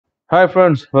Hi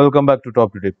friends, welcome back to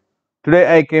Top Tip.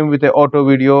 Today I came with a auto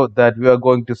video that we are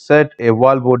going to set a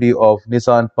wall body of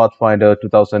Nissan Pathfinder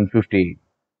 2015.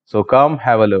 So come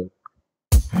have a look.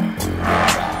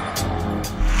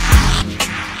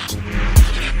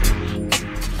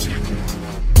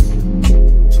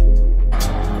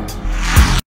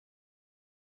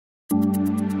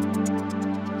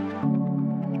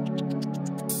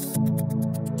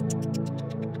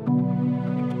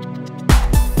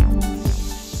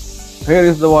 Here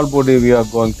is the wall body we are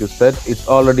going to set. It's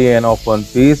already an open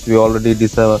piece. We already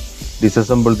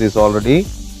disassembled this already.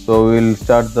 So we will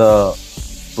start the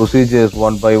procedures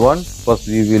one by one. First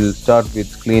we will start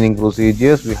with cleaning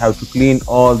procedures. We have to clean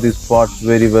all these parts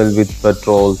very well with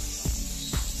petrol.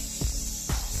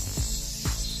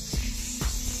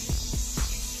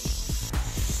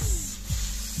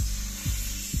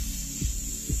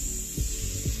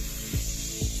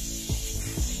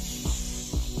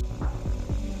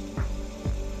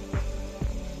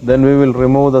 Then we will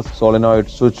remove the solenoid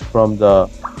switch from the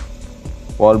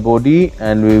wall body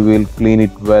and we will clean it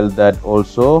well. That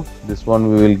also, this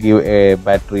one we will give a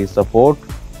battery support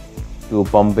to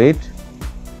pump it.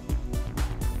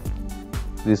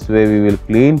 This way we will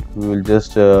clean. We will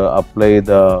just apply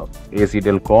the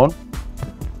acetyl cone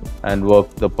and work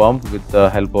the pump with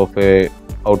the help of a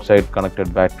outside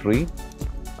connected battery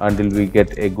until we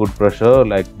get a good pressure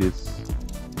like this.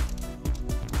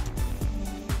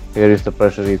 Here is the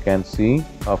pressure you can see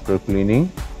after cleaning.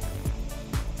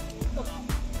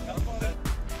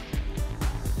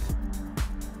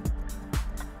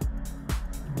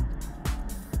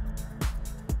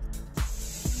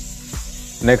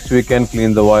 Next we can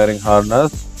clean the wiring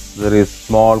harness. There is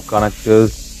small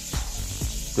connectors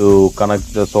to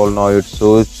connect the solenoid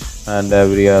switch and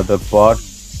every other part.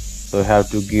 So we have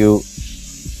to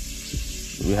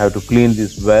clean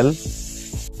this well.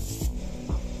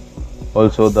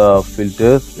 Also the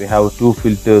filters, we have two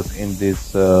filters in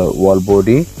this wall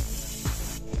body.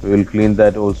 We will clean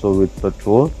that also with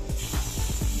petrol.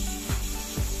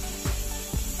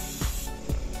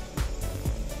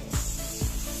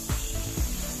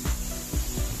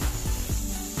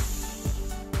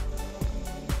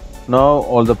 Now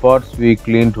all the parts we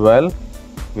cleaned well.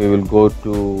 We will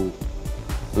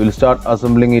start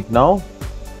assembling it now.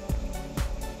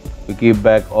 We keep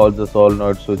back all the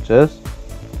solenoid switches.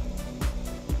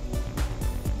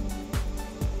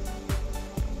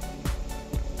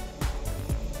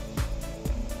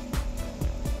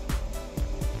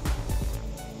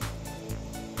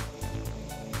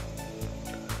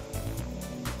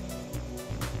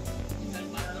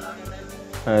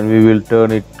 And we will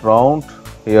turn it round.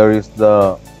 Here is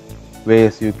the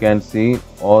ways you can see.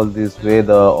 All this way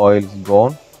the oil is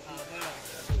gone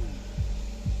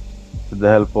with the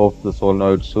help of the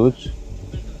solenoid switch.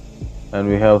 And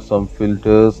we have some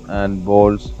filters and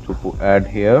bolts to add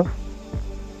here.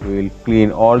 We will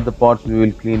clean all the parts. We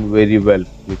will clean very well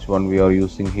which one we are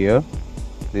using here.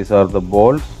 These are the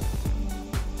bolts.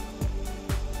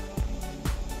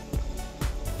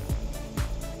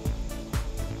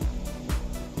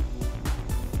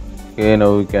 Okay,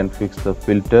 now we can fix the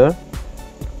filter.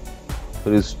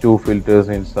 There is two filters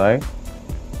inside.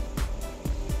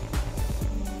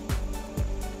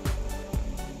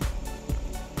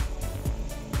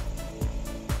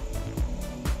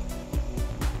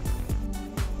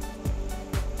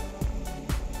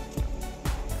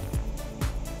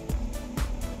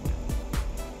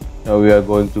 Now we are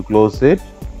going to close it.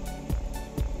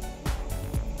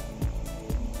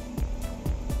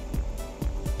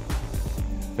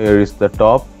 Here is the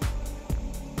top.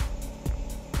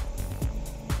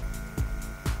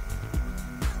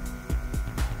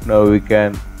 Now we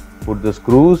can put the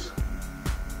screws.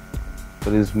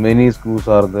 There is many screws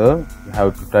are there. We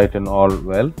have to tighten all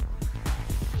well.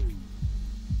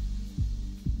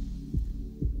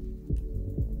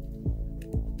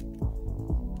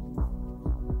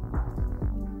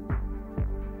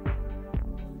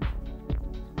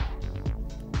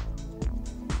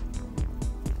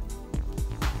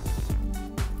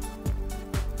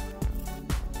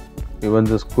 Even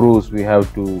the screws we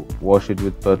have to wash it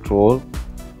with petrol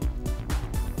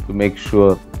to make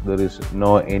sure there is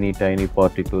no any tiny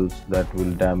particles that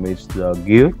will damage the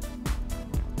gear.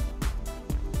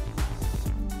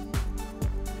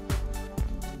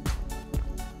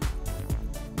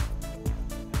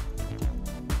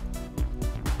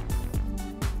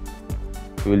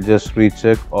 We will just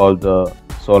recheck all the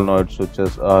solenoid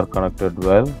switches are connected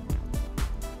well.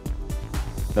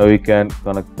 Now we can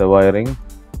connect the wiring.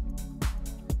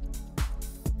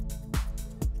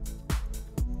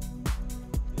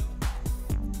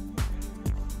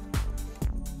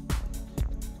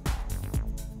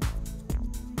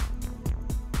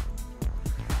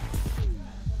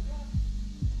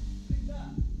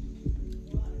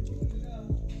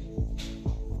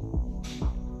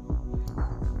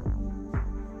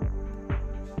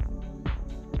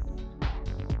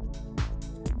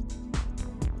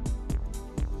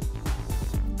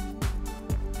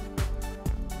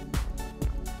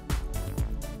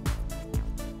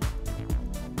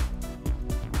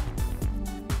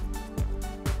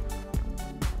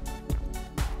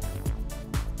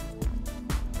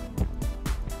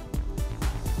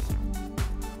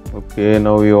 Okay,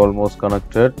 now we almost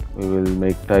connected. We will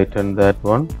make tighten that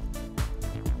one.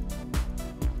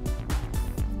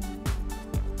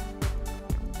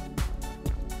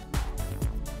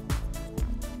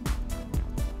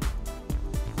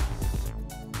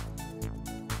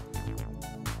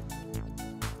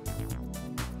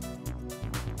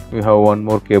 We have one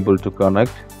more cable to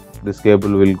connect. This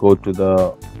cable will go to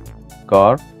the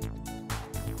car.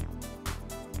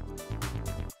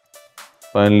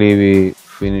 Finally, we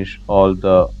finish all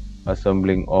the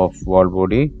assembling of valve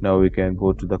body. Now we can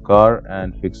go to the car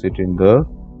and fix it in there.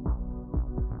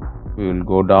 We will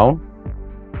go down.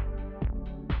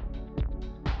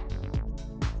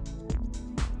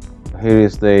 Here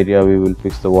is the area we will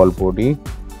fix the valve body.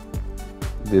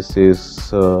 This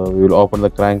is we will open the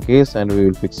crankcase and we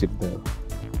will fix it there.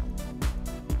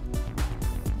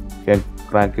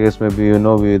 Crankcase, maybe you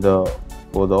know, with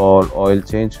for the oil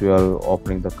change we are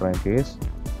opening the crankcase.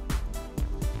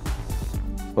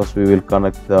 First we will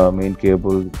connect the main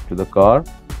cable to the car.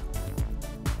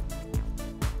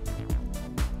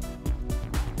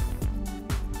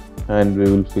 And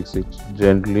we will fix it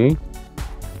gently.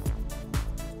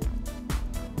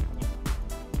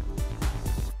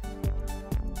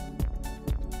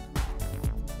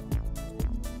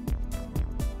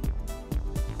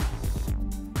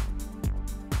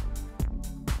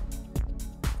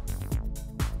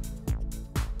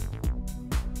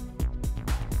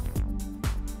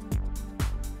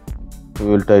 We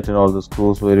will tighten all the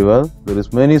screws very well. There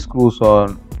is many screws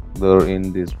on there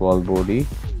in this valve body.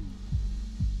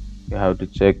 You have to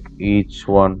check each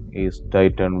one is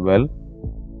tightened well.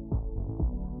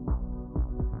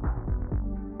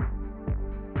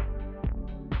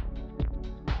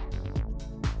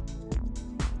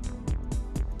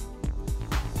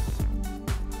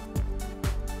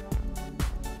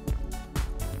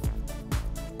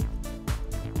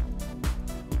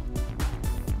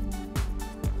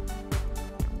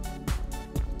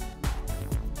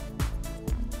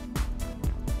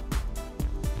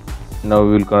 Now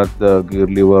we will connect the gear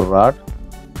lever rod.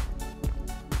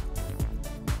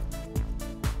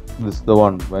 This is the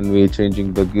one when we are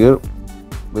changing the gear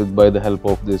by the help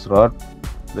of this rod.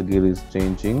 The gear is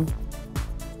changing.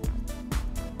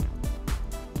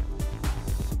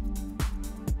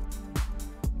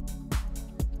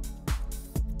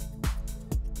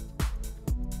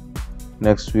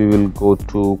 Next we will go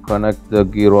to connect the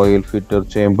gear oil filter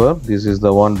chamber. This is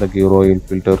the one, the gear oil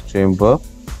filter chamber.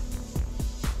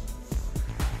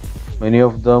 Many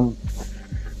of them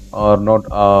are not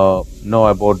know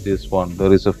about this one.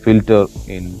 There is a filter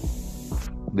in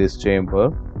this chamber.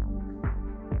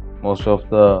 Most of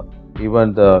the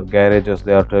even the garages,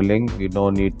 they are telling we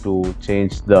don't need to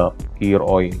change the gear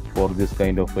oil for this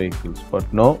kind of vehicles,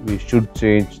 but no, we should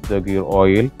change the gear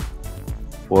oil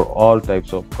for all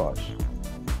types of cars.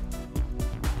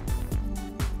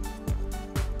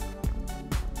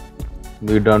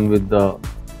 We're done with the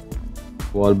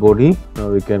valve body. Now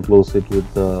we can close it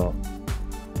with the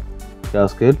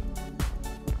gasket.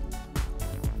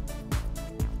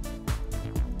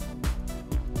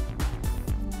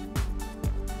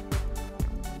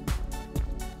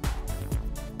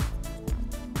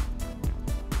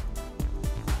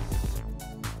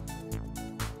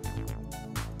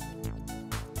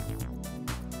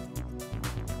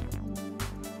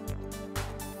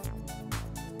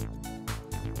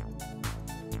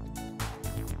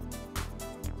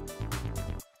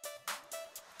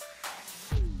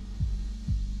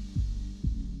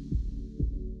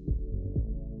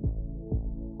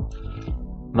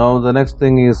 Now the next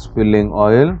thing is filling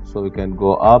oil, so we can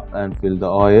go up and fill the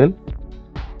oil.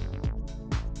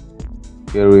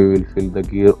 Here we will fill the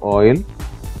gear oil.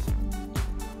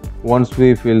 Once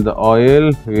we fill the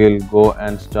oil, we will go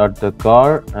and start the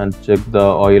car and check the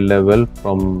oil level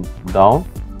from down.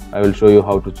 I will show you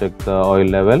how to check the oil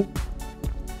level.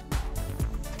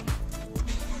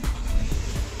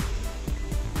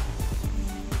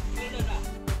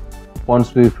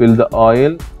 Once we fill the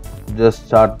oil, just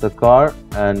start the car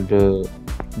and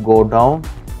go down.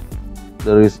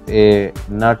 There is a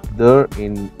nut there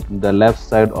in the left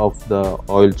side of the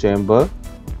oil chamber.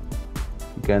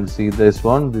 You can see this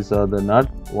one. These are the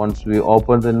nut. Once we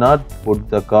open the nut, put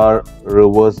the car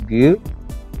reverse gear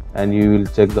and you will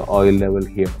check the oil level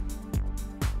here.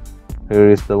 Here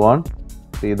is the one.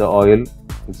 See, the oil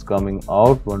is coming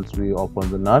out once we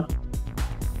open the nut.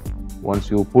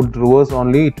 Once you put reverse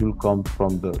only, it will come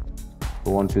from there. So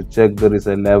once you check, there is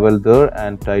a level there,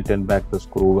 and tighten back the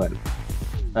screw well.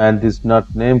 And this nut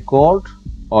name called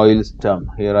oil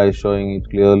stem. Here I showing it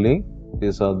clearly.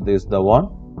 This the one.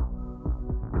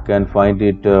 You can find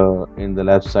it in the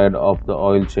left side of the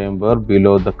oil chamber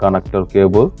below the connector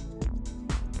cable.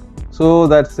 So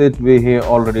that's it, we have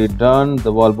already done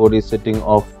the wall body setting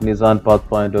of Nissan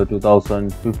Pathfinder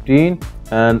 2015,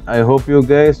 and I hope you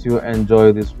guys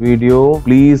enjoy this video.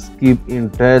 Please keep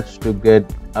in touch to get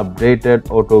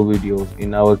updated auto videos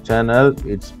in our channel.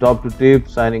 It's Top to Tip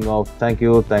signing off. Thank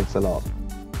you, thanks a lot.